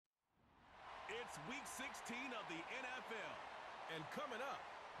It's Week 16 of the NFL. And coming up,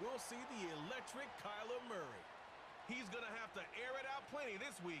 we'll see the electric Kyler Murray. He's going to have to air it out plenty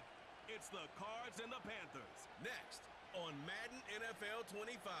this week. It's the Cards and the Panthers. Next on Madden NFL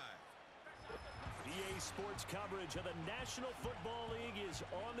 25. EA Sports coverage of the National Football League is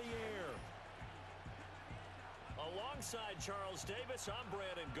on the air. Alongside Charles Davis, I'm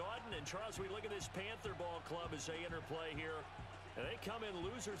Brandon Gaudin. And Charles, we look at this Panther ball club as they interplay here. And they come in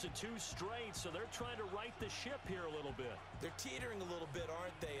losers of 2 straight, so they're trying to right the ship here a little bit. They're teetering a little bit,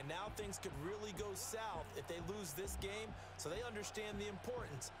 aren't they? And now things could really go south if they lose this game, so they understand the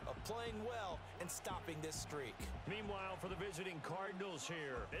importance of playing well and stopping this streak. Meanwhile, for the visiting Cardinals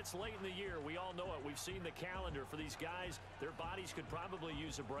here, it's late in the year. We all know it. We've seen the calendar for these guys. Their bodies could probably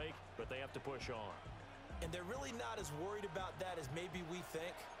use a break, but they have to push on. And they're really not as worried about that as maybe we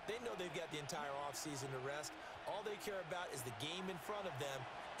think. They know they've got the entire offseason to rest. All they care about is the game in front of them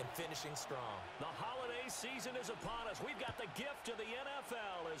and finishing strong. The holiday season is upon us. We've got the gift of the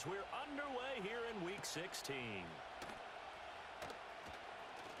NFL as we're underway here in Week 16.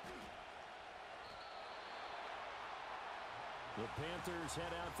 The Panthers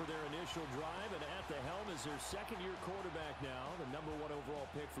head out for their initial drive, and at the helm is their second-year quarterback now, the #1 overall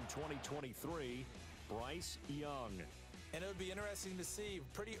pick from 2023, Bryce Young. And it would be interesting to see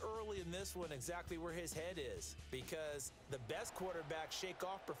pretty early in this one exactly where his head is, because the best quarterbacks shake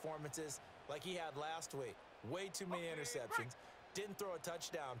off performances like he had last week. Way too many interceptions. Didn't throw a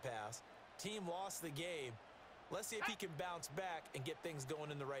touchdown pass. Team lost the game. Let's see if he can bounce back and get things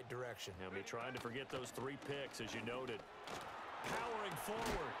going in the right direction. He'll be trying to forget those 3 picks, as you noted. Powering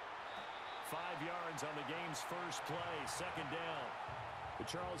forward. 5 yards on the game's first play, second down. But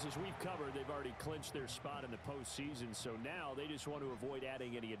Charles, as we've covered, they've already clinched their spot in the postseason, so now they just want to avoid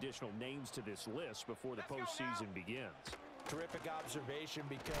adding any additional names to this list before the postseason begins. Terrific observation,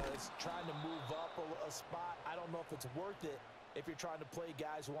 because trying to move up a spot, I don't know if it's worth it if you're trying to play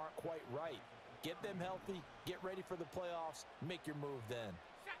guys who aren't quite right. Get them healthy, get ready for the playoffs, make your move then.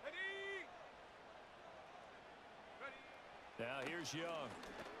 Now here's Young.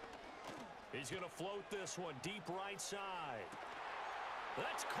 He's going to float this one deep right side.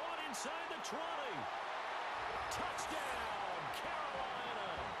 That's caught inside the 20. Touchdown,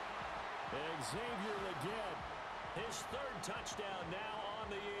 Carolina. Xavier Legette, his 3rd touchdown now on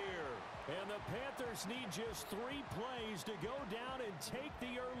the year. And the Panthers need just 3 plays to go down and take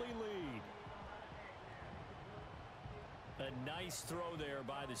the early lead. A nice throw there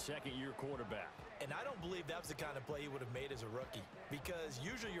by the second-year quarterback. And I don't believe that was the kind of play he would have made as a rookie, because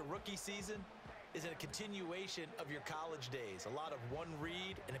usually your rookie season is a continuation of your college days. A lot of one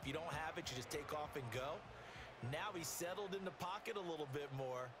read, and if you don't have it, you just take off and go. Now he's settled in the pocket a little bit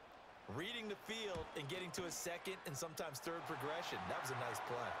more, reading the field and getting to his 2nd and sometimes 3rd progression. That was a nice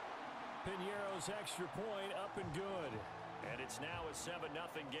play. Piñeiro's extra point up and good. And it's now a 7-0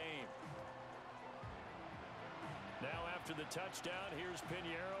 game. Now after the touchdown, here's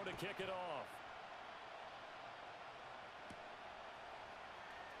Piñeiro to kick it off.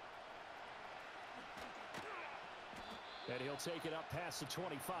 And he'll take it up past the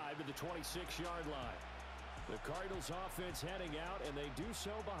 25 to the 26-yard line. The Cardinals offense heading out, and they do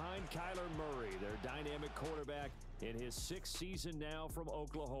so behind Kyler Murray, their dynamic quarterback in his 6th season now from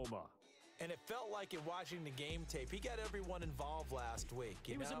Oklahoma. And it felt like in watching the game tape, he got everyone involved last week.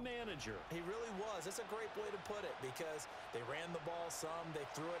 He was a manager. He really was. That's a great way to put it, because they ran the ball some, they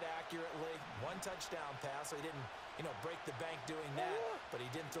threw it accurately. 1 touchdown pass, so he didn't, break the bank doing that, but he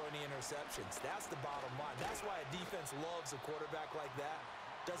didn't throw any interceptions. That's the bottom line. That's why a defense loves a quarterback like that.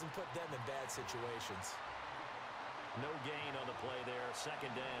 Doesn't put them in bad situations. No gain on the play there,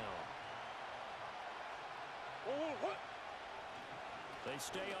 2nd down. They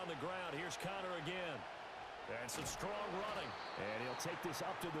stay on the ground. Here's Connor again. And some strong running. And he'll take this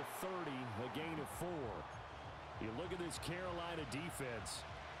up to the 30, a gain of 4. You look at this Carolina defense.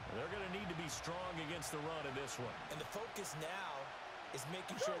 They're going to need to be strong against the run in this one. And the focus now is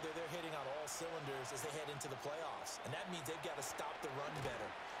making sure that they're hitting on all cylinders as they head into the playoffs. And that means they've got to stop the run better,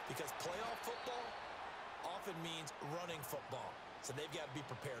 because playoff football often means running football. So they've got to be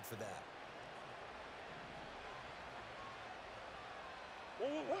prepared for that.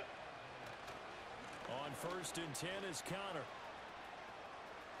 On 1st and 10 is Connor.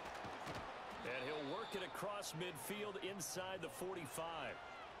 And he'll work it across midfield inside the 45.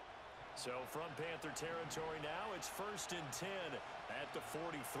 So from Panther territory now, it's 1st and 10 at the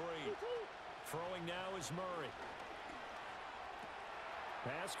 43. Throwing now is Murray.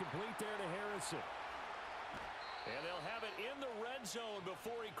 Pass complete there to Harrison. And they'll have it in the red zone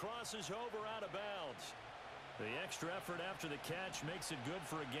before he crosses over out of bounds. The extra effort after the catch makes it good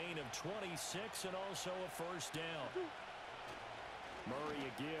for a gain of 26 and also a first down. Murray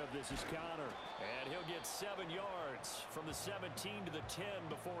a give. This is Connor. And he'll get 7 yards from the 17 to the 10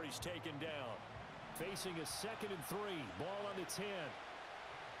 before he's taken down. Facing a 2nd and 3. Ball on the 10.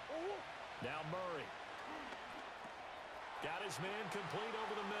 Now Murray. Got his man complete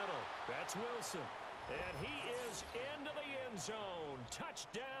over the middle. That's Wilson. And he is into the end zone.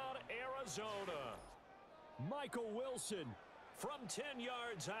 Touchdown, Arizona. Michael Wilson from 10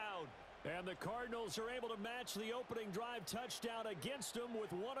 yards out. And the Cardinals are able to match the opening drive touchdown against them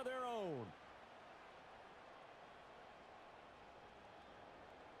with one of their own.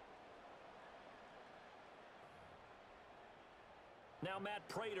 Now Matt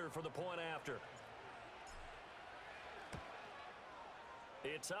Prater for the point after.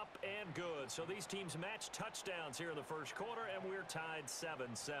 It's up and good. So these teams match touchdowns here in the first quarter, and we're tied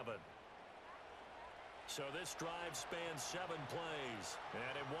 7-7. So this drive spans 7 plays,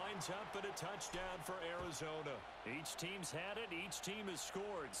 and it winds up at a touchdown for Arizona. Each team's had it. Each team has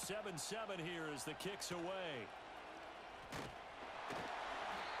scored. 7-7 here as the kick's away.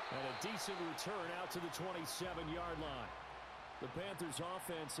 And a decent return out to the 27-yard line. The Panthers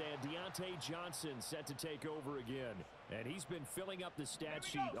offense and Deontay Johnson set to take over again. And he's been filling up the stat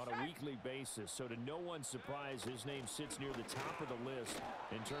sheet on a weekly basis. So to no one's surprise, his name sits near the top of the list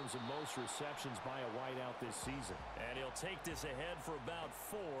in terms of most receptions by a wideout this season. And he'll take this ahead for about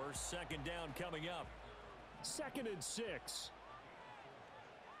 4. 2nd down coming up. 2nd and 6.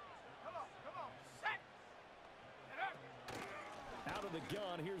 Come on, set. Out of the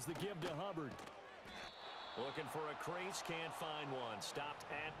gun, here's the give to Hubbard. Looking for a crease, can't find one. Stopped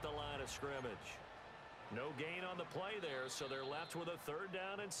at the line of scrimmage. No gain on the play there, so they're left with a 3rd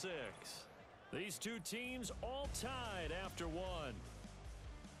down and 6. These two teams all tied after 1.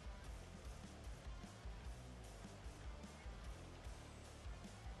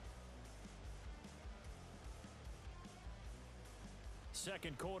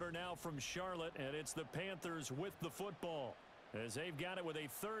 Second quarter now from Charlotte, and it's the Panthers with the football, as they've got it with a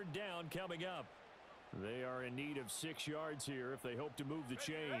 3rd down coming up. They are in need of 6 yards here if they hope to move the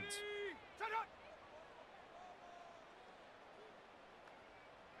chains.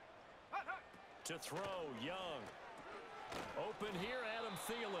 To throw, Young. Open here, Adam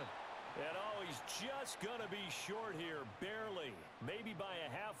Thielen. And oh, he's just going to be short here, barely. Maybe by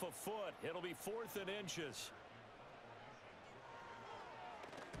a half a foot. It'll be 4th and inches.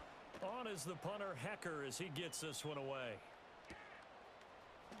 On is the punter, Hecker, as he gets this one away.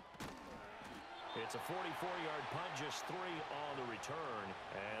 It's a 44-yard punt, just 3 on the return.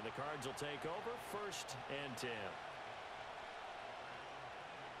 And the Cards will take over, 1st and 10.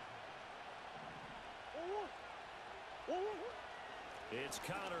 It's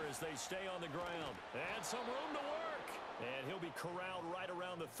Connor as they stay on the ground. And some room to work. And he'll be corralled right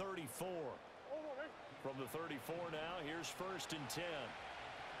around the 34. From the 34 now, here's 1st and 10.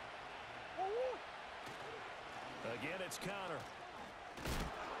 Again, it's Connor.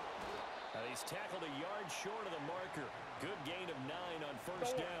 He's tackled a yard short of the marker. Good gain of 9 on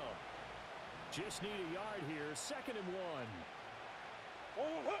 1st down. Just need a yard here. 2nd and 1.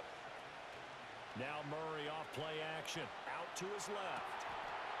 Now Murray off play action. Out to his left.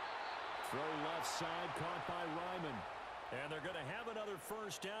 Throw left side, caught by Ryman. And they're going to have another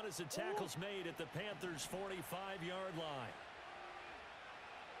 1st down as the tackle's made at the Panthers' 45-yard line.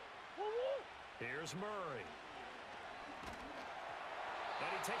 Here's Murray. And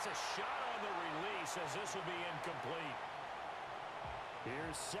he takes a shot on the release as this will be incomplete.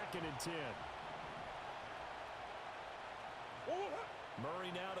 Here's 2nd and 10. Murray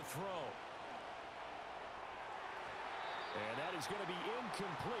now to throw. And that is going to be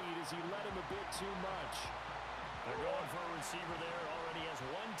incomplete as he led him a bit too much. They're going for a receiver there. Already has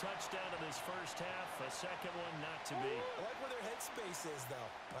 1 touchdown in this first half. A 2nd one not to be. I like where their headspace is, though.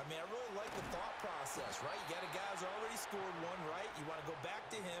 I mean, I really like the thought process, right? You got a guy who's already scored 1, right? You want to go back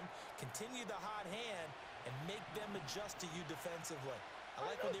to him, continue the hot hand, and make them adjust to you defensively. I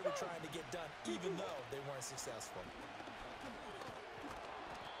like what they were trying to get done, even though they weren't successful.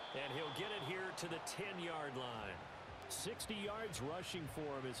 And he'll get it here to the 10-yard line. 60 yards rushing for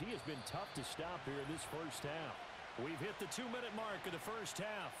him as he has been tough to stop here in this first half. We've hit the 2-minute mark of the first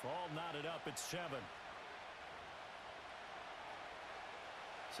half. All knotted up at 7.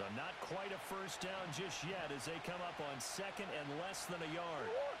 So not quite a 1st down just yet as they come up on 2nd and less than a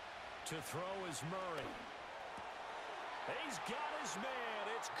yard. To throw is Murray. He's got his man.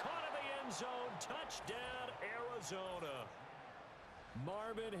 It's caught in the end zone. Touchdown, Arizona.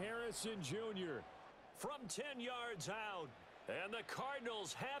 Marvin Harrison Jr. from 10 yards out. And the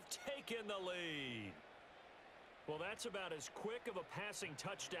Cardinals have taken the lead. Well, that's about as quick of a passing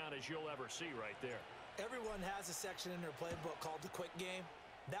touchdown as you'll ever see right there. Everyone has a section in their playbook called the quick game.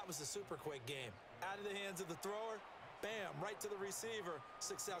 That was the super quick game. Out of the hands of the thrower, bam, right to the receiver,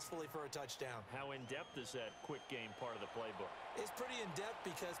 successfully for a touchdown. How in-depth is that quick game part of the playbook? It's pretty in-depth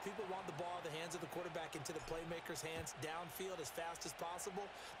because people want the ball in the hands of the quarterback into the playmaker's hands downfield as fast as possible.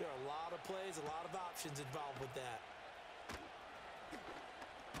 There are a lot of plays, a lot of options involved with that.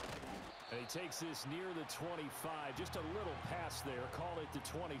 And he takes this near the 25. Just a little pass there. Call it the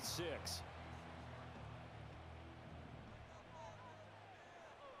 26.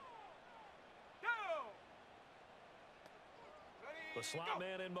 The slot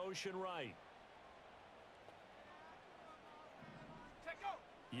man in motion right.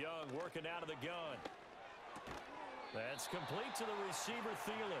 Young working out of the gun. That's complete to the receiver,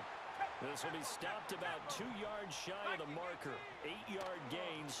 Thielen. This will be stopped about 2 yards shy of the marker. 8-yard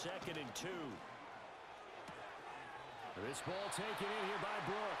gain, 2nd and 2. This ball taken in here by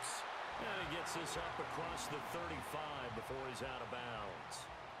Brooks. And he gets this up across the 35 before he's out of bounds.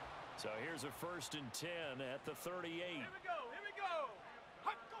 So here's a 1st and 10 at the 38. Here we go.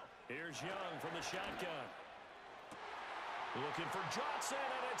 Here's Young from the shotgun. Looking for Johnson,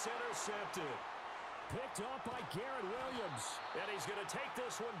 and it's intercepted. Picked up by Garrett Williams. And he's going to take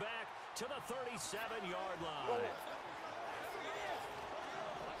this one back to the 37-yard line.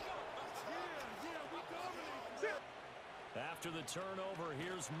 After the turnover,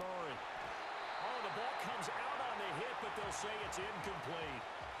 here's Murray. Oh, the ball comes out on the hit, but they'll say it's incomplete.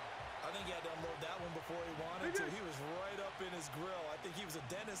 I think he had to unload that one before he wanted to. He was right up in his grill. I think he was a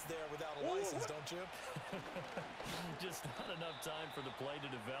dentist there without a license, don't you? Just not enough time for the play to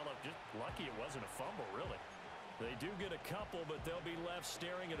develop. Just lucky it wasn't a fumble, really. They do get a couple, but they'll be left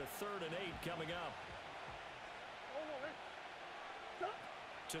staring at a 3rd and 8 coming up.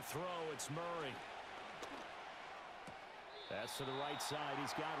 To throw, it's Murray. That's to the right side.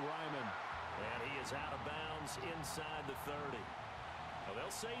 He's got Ryman. And he is out of bounds inside the 30. Well,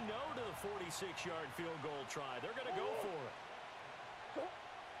 they'll say no to the 46-yard field goal try. They're going to go for it.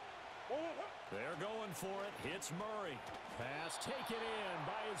 They're going for it. Hits Murray. Pass taken in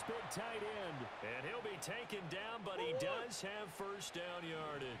by his big tight end. And he'll be taken down, but he does have 1st down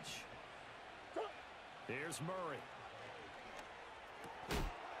yardage. Here's Murray.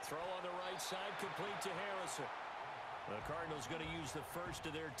 Throw on the right side, complete to Harrison. The Cardinals going to use the first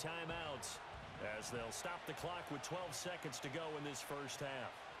of their timeouts as they'll stop the clock with 12 seconds to go in this first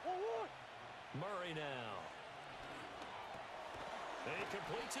half. Murray now. He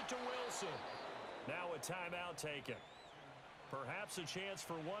completes it to Wilson. Now a timeout taken. Perhaps a chance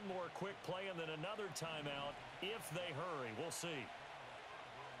for one more quick play and then another timeout if they hurry. We'll see.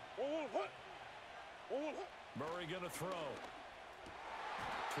 Murray going to throw.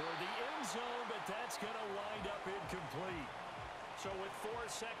 Toward the end zone, but that's going to wind up incomplete. So with 4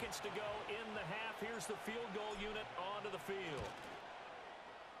 seconds to go in the half, here's the field goal unit onto the field.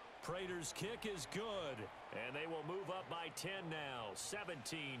 Prater's kick is good, and they will move up by 10 now,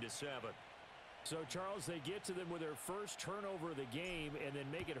 17-7. So, Charles, they get to them with their first turnover of the game and then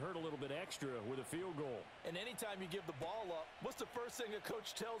make it hurt a little bit extra with a field goal. And anytime you give the ball up, what's the first thing a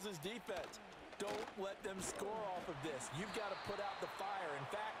coach tells his defense? Don't let them score off of this. You've got to put out the fire. In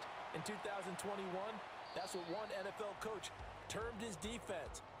fact, in 2021, that's what one NFL coach termed his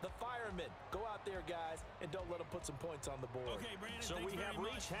defense, the firemen. Go out there, guys, and don't let them put some points on the board. Okay, Brandon, so we have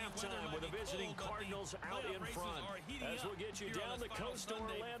reached halftime with the visiting Cardinals out in front. As we'll get you down the coast to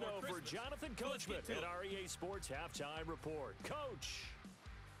Orlando for Jonathan Coachman at our EA Sports Halftime Report. Coach.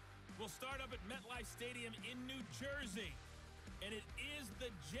 We'll start up at MetLife Stadium in New Jersey. And it is the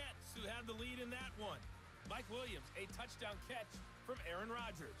Jets who have the lead in that one. Mike Williams, a touchdown catch from Aaron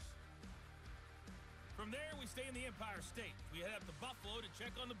Rodgers. From there, we stay in the Empire State. We head up to Buffalo to check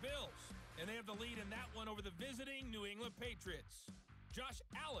on the Bills. And they have the lead in that one over the visiting New England Patriots. Josh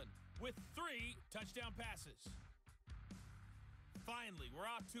Allen with 3 touchdown passes. Finally, we're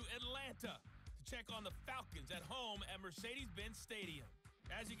off to Atlanta to check on the Falcons at home at Mercedes-Benz Stadium.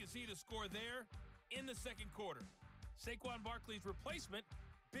 As you can see the score there in the second quarter. Saquon Barkley's replacement,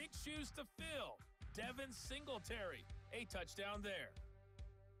 big shoes to fill. Devin Singletary, a touchdown there.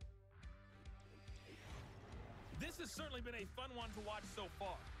 This has certainly been a fun one to watch so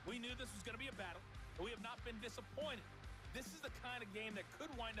far. We knew this was going to be a battle, but we have not been disappointed. This is the kind of game that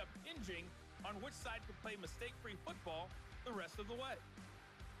could wind up hinging on which side could play mistake-free football the rest of the way.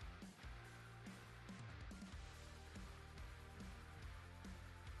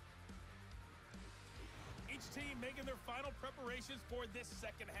 Each team making their final preparations for this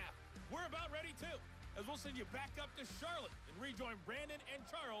second half. We're about ready too, as we'll send you back up to Charlotte and rejoin Brandon and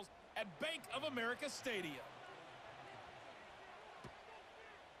Charles at Bank of America Stadium.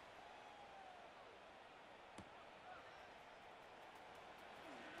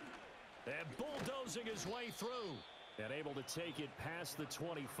 And bulldozing his way through. And able to take it past the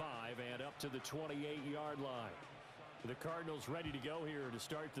 25 and up to the 28-yard line. The Cardinals ready to go here to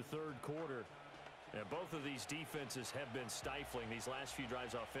start the third quarter. And both of these defenses have been stifling these last few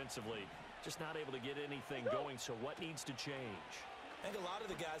drives offensively. Just not able to get anything going, so what needs to change? I think a lot of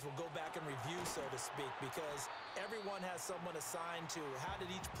the guys will go back and review, so to speak, because everyone has someone assigned to how did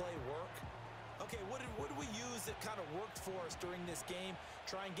each play work. Okay, what did we use that kind of worked for us during this game?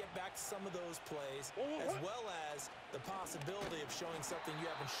 Try and get back to some of those plays, as well as the possibility of showing something you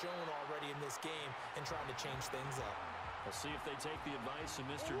haven't shown already in this game and trying to change things up. We'll see if they take the advice of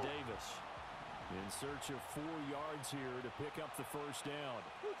Mr. Davis. In search of 4 yards here to pick up the first down.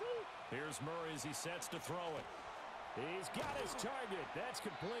 Here's Murray as he sets to throw it. He's got his target. That's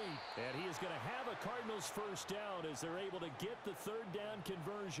complete. And he is going to have a Cardinals first down as they're able to get the third down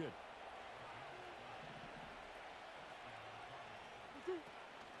conversion.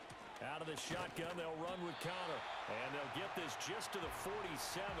 Out of the shotgun, they'll run with Connor. And they'll get this just to the 47,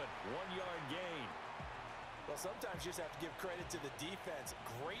 1-yard gain. Well, sometimes you just have to give credit to the defense.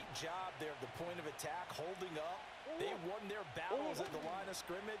 Great job there at the point of attack, holding up. They won their battles at the line of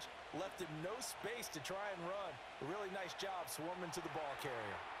scrimmage, left him no space to try and run. A really nice job swarming to the ball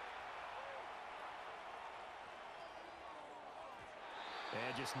carrier.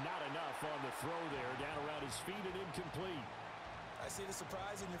 And just not enough on the throw there, down around his feet and incomplete. I see the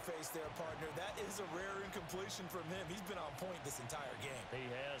surprise in your face there, partner. That is a rare incompletion from him. He's been on point this entire game. He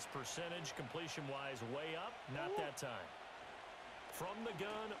has percentage completion-wise way up. Not that time. From the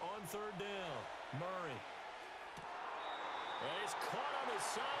gun on third down, Murray. And he's caught on the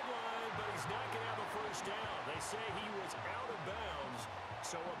sideline, but he's not going to have a first down. They say he was out of bounds,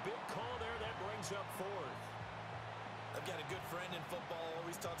 so a big call there that brings up fourth. I've got a good friend in football,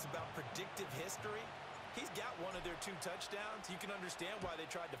 always talks about predictive history. He's got one of their 2 touchdowns. You can understand why they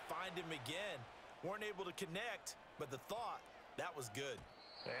tried to find him again. Weren't able to connect, but the thought, that was good.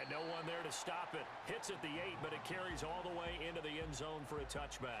 And no one there to stop it. Hits at the 8, but it carries all the way into the end zone for a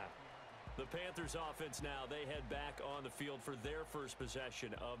touchback. The Panthers offense now, they head back on the field for their first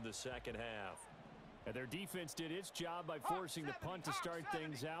possession of the second half. And their defense did its job by forcing the punt to start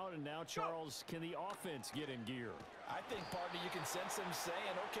things out. And now, Charles, can the offense get in gear? I think, partner, you can sense them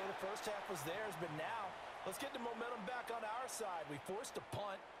saying, okay, the first half was theirs, but now let's get the momentum back on our side. We forced a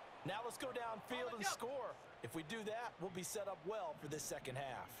punt. Now let's go downfield and score. If we do that, we'll be set up well for this second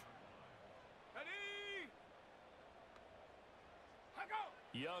half. Ready? Go.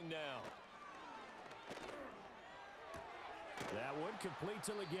 Young now. That one complete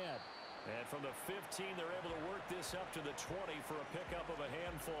to Leggett. And from the 15, they're able to work this up to the 20 for a pickup of a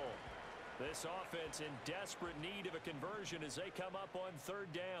handful. This offense in desperate need of a conversion as they come up on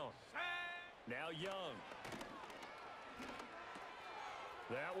third down. Now Young.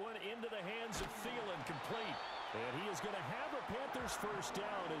 That one into the hands of Thielen, complete. And he is going to have a Panthers first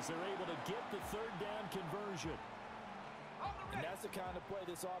down as they're able to get the third down conversion. And that's the kind of play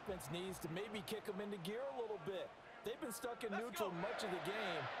this offense needs to maybe kick them into gear a little bit. They've been stuck in neutral much of the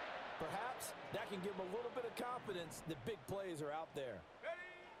game. Perhaps that can give them a little bit of confidence that big plays are out there.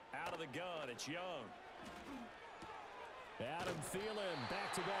 Out of the gun, it's Young. Adam Thielen,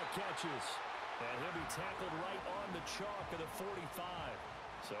 back-to-back catches. And he'll be tackled right on the chalk of the 45.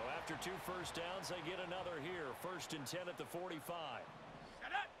 So after 2 first downs, they get another here. 1st and 10 at the 45.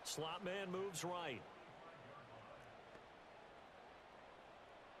 Slot man moves right.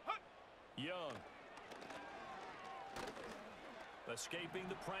 Young. Escaping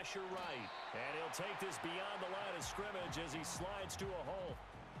the pressure right. And he'll take this beyond the line of scrimmage as he slides to a hole.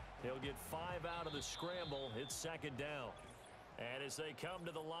 He'll get 5 out of the scramble. It's 2nd down. And as they come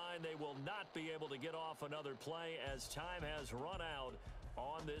to the line, they will not be able to get off another play as time has run out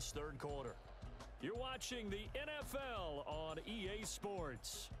on this third quarter. You're watching the NFL on EA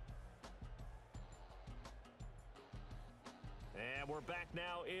Sports. And we're back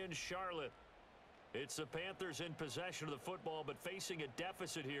now in Charlotte. It's the Panthers in possession of the football, but facing a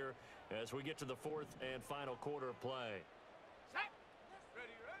deficit here as we get to the 4th and final quarter of play.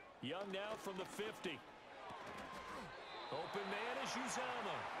 Young now from the 50. Open man is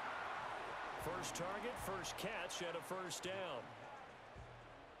Uzama. First target, first catch, and a first down.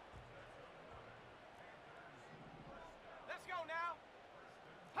 Let's go now.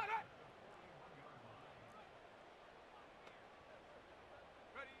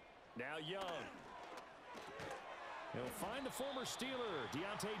 Now Young. He'll find the former Steeler,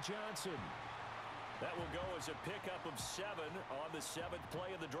 Deontay Johnson. That will go as a pickup of 7 on the 7th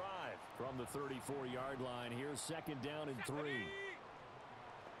play of the drive. From the 34-yard line, here's 2nd down and 3.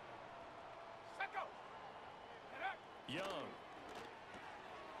 Young.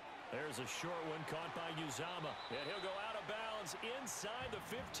 There's There's a short one caught by Uzama. And he'll go out of bounds inside the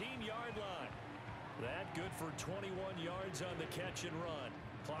 15-yard line. That good for 21 yards on the catch and run.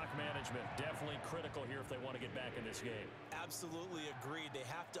 Clock management definitely critical here if they want to get back in this game. Absolutely agreed. They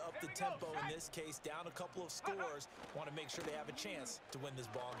have to up the tempo in this case, down a couple of scores. Want to make sure they have a chance to win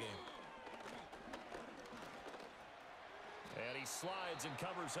this ball game. And he slides and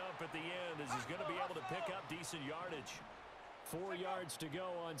covers up at the end as he's going to be able to pick up decent yardage. 4 yards to go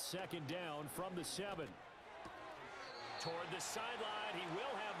on second down from the 7. Toward the sideline, he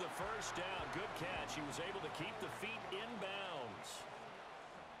will have the first down. Good catch. He was able to keep the feet in bounds.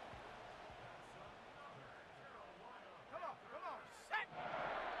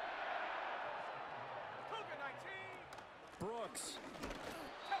 Brooks.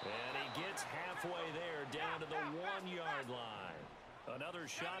 And he gets halfway there down to the 1-yard line. Another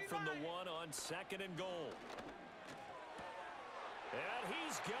shot from the 1 on second and goal. And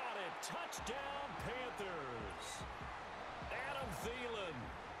he's got it. Touchdown, Panthers. Adam Thielen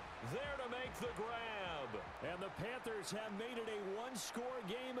there to make the grab. And the Panthers have made it a one-score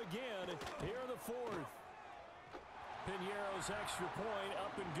game again here in the 4th. Piñeiro's extra point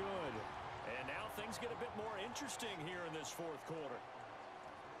up and good. And now things get a bit more interesting here in this 4th quarter.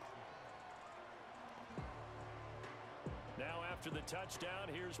 Now after the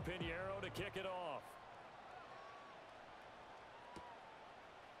touchdown, here's Piñeiro to kick it off.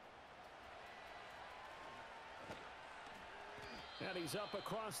 And he's up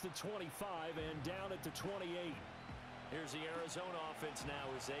across the 25 and down at the 28. Here's the Arizona offense now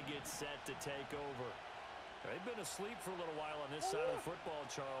as they get set to take over. They've been asleep for a little while on this side of the football,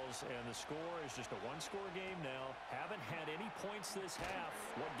 Charles, and the score is just a one-score game now. Haven't had any points this half.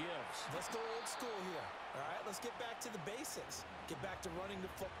 What gives? Let's go old school here. All right, let's get back to the basics. Get back to running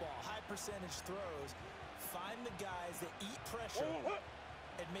the football, high percentage throws. Find the guys that eat pressure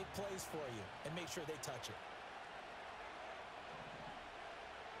and make plays for you and make sure they touch it.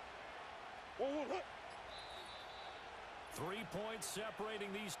 3 points separating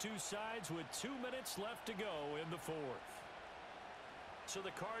these two sides with 2 minutes left to go in the 4th. So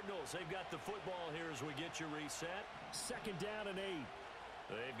the Cardinals, they've got the football here as we get you reset. Second down and 8.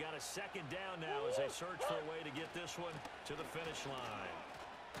 They've got a second down now as they search for a way to get this one to the finish line.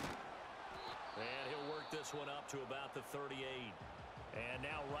 And he'll work this one up to about the 38. And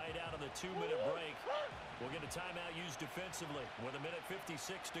now right out of the 2-minute break, we'll get a timeout used defensively with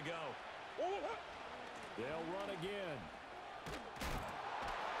 1:56 to go. They'll run again.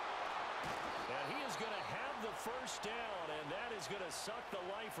 And he is going to have the first down, and that is going to suck the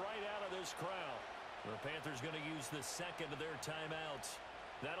life right out of this crowd. The Panthers going to use the second of their timeouts.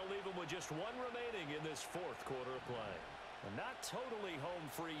 That'll leave them with just one remaining in this 4th quarter of play. And not totally home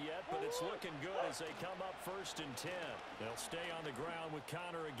free yet, but it's looking good as they come up 1st and 10. They'll stay on the ground with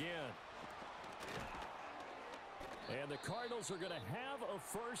Connor again. And the Cardinals are going to have a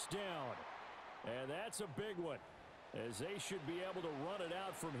first down. And that's a big one, as they should be able to run it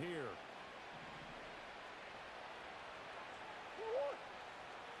out from here.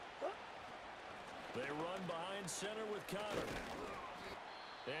 They run behind center with Connor.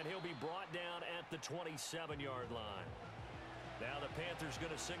 And he'll be brought down at the 27-yard line. Now the Panthers going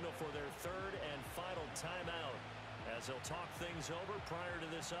to signal for their 3rd and final timeout as they'll talk things over prior to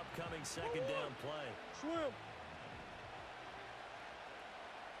this upcoming second down play. Swim.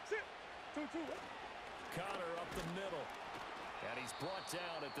 Sit. 2-2. Connor up the middle. And he's brought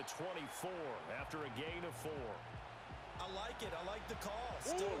down at the 24 after a gain of 4. I like it. I like the call.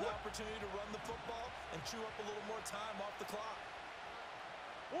 Still an opportunity to run the football and chew up a little more time off the clock.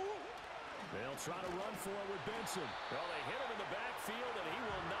 They'll try to run for it with Benson. Well, they hit him in the backfield, and he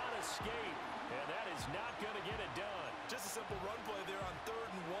will not escape. And that is not going to get it done. Just a simple run play there on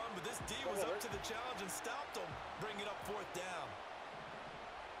 3rd and 1, but this D was up to the challenge and stopped him, bringing up 4th down.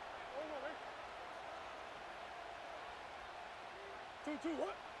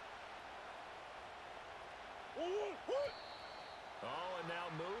 Oh, and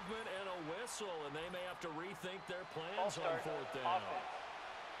now movement and a whistle, and they may have to rethink their plans on 4th down.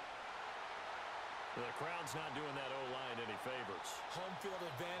 The crowd's not doing that O-line any favors. Home field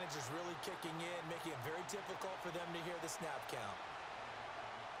advantage is really kicking in, making it very difficult for them to hear the snap count.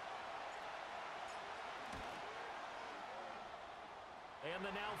 And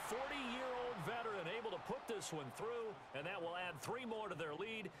the now 40-year-old veteran able to put this one through, and that will add 3 more to their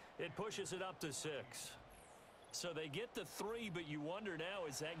lead. It pushes it up to 6. So they get the 3, but you wonder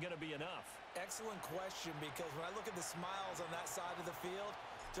now, is that going to be enough? Excellent question, because when I look at the smiles on that side of the field,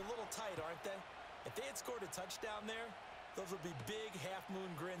 they're a little tight, aren't they? If they had scored a touchdown there, those would be big half-moon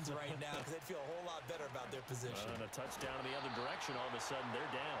grins right now because they'd feel a whole lot better about their position. And a touchdown in the other direction, all of a sudden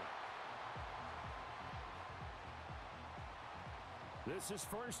they're down. This is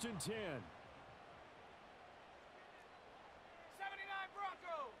 1st and 10. 79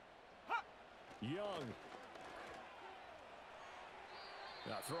 Broncos. Ha! Young.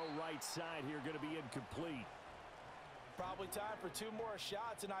 Now throw right side here, going to be incomplete. Probably time for 2 more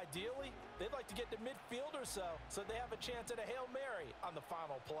shots, and ideally, they'd like to get to midfield or so they have a chance at a Hail Mary on the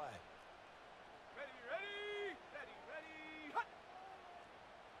final play. Ready, ready, ready, ready. Ha!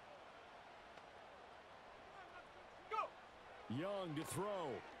 Go! Young to throw.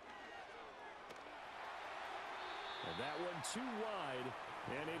 And that one too wide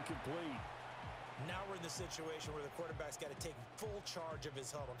and incomplete. Now we're in the situation where the quarterback's got to take full charge of his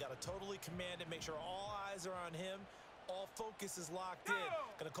huddle. Got to totally command it, make sure all eyes are on him. All focus is locked in.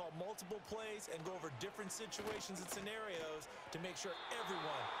 Going to call multiple plays and go over different situations and scenarios to make sure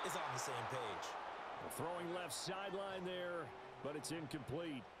everyone is on the same page. Throwing left sideline there, but it's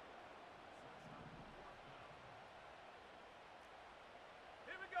incomplete.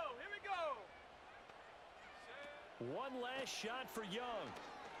 Here we go, here we go. One last shot for Young.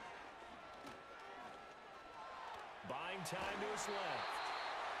 Buying time to his left.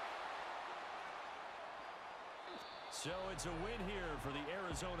 So it's a win here for the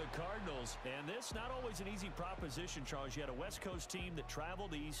Arizona Cardinals. And this not always an easy proposition, Charles. You had a West Coast team that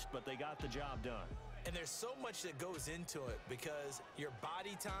traveled east, but they got the job done. And there's so much that goes into it because your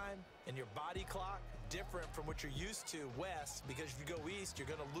body time and your body clock different from what you're used to west, because if you go east, you're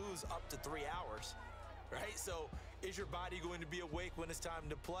going to lose up to 3 hours, right? So is your body going to be awake when it's time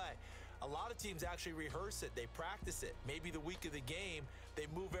to play? A lot of teams actually rehearse it. They practice it. Maybe the week of the game, they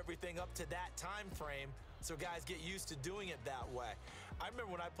move everything up to that time frame so guys get used to doing it that way. I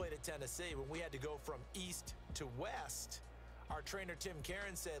remember when I played at Tennessee, when we had to go from east to west, our trainer Tim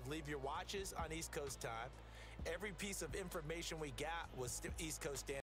Karen said, leave your watches on East Coast time. Every piece of information we got was East Coast standard.